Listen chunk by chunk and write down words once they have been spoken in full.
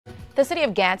The city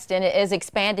of Gadsden is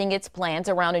expanding its plans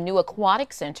around a new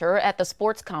aquatic center at the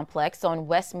sports complex on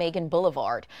West Meighan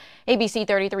Boulevard. ABC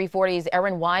 3340's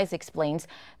Erin Wise explains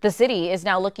the city is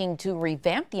now looking to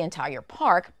revamp the entire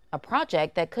park, a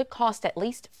project that could cost at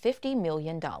least $50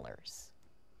 million. The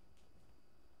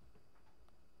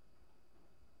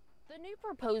new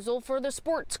proposal for the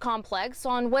sports complex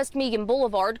on West Meighan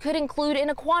Boulevard could include an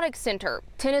aquatic center,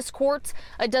 tennis courts,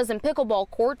 a dozen pickleball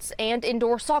courts, and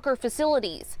indoor soccer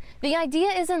facilities. The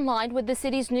idea is in line with the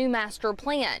city's new master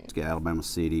plan. Alabama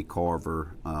City,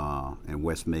 Carver, and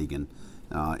West Meighan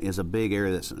is a big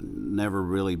area that's never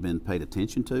really been paid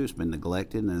attention to. It's been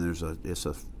neglected, and it's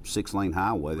a 6-lane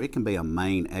highway. It can be a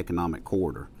main economic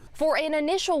corridor. For an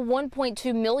initial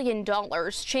 $1.2 million,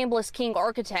 Chambliss King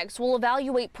Architects will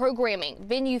evaluate programming,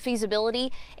 venue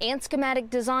feasibility, and schematic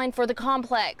design for the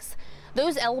complex.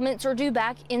 Those elements are due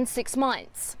back in 6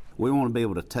 months. We want to be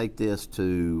able to take this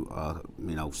to,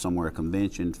 somewhere a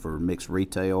convention for mixed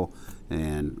retail,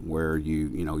 and where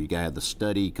you gotta have the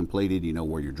study completed,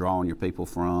 where you're drawing your people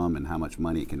from and how much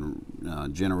money it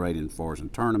can generate as far as in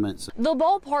tournaments. The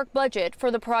ballpark budget for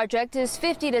the project is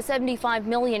 $50 to $75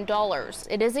 million.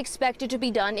 It is expected to be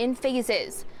done in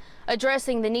phases.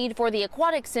 Addressing the need for the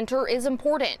aquatic center is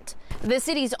important. The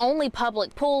city's only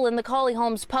public pool in the Collie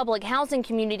Holmes public housing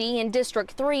community in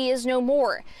District 3 is no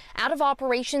more, out of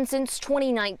operation since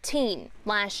 2019.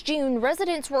 Last June,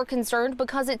 residents were concerned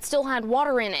because it still had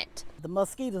water in it. The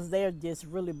mosquitoes there are just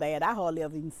really bad. I hardly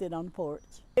ever even sit on the porch.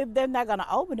 If they're not going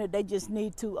to open it, they just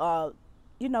need to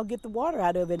get the water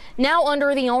out of it. Now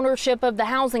under the ownership of the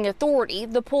Housing Authority,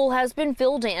 the pool has been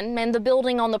filled in and the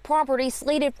building on the property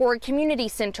slated for a community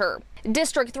center.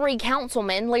 District 3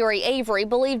 Councilman Larry Avery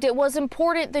believed it was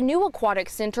important the new aquatic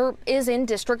center is in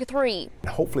District 3.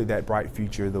 Hopefully that bright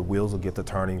future, the wheels will get to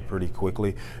turning pretty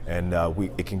quickly, and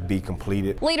it can be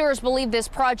completed. Leaders believe this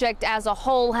project as a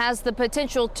whole has the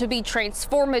potential to be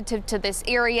transformative to this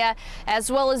area,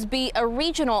 as well as be a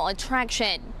regional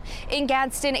attraction. In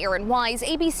Gadsden, Erin Wise,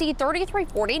 ABC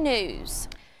 3340 News.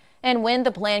 And when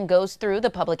the plan goes through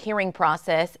the public hearing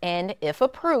process and if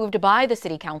approved by the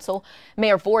City Council,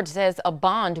 Mayor Ford says a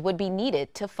bond would be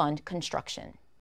needed to fund construction.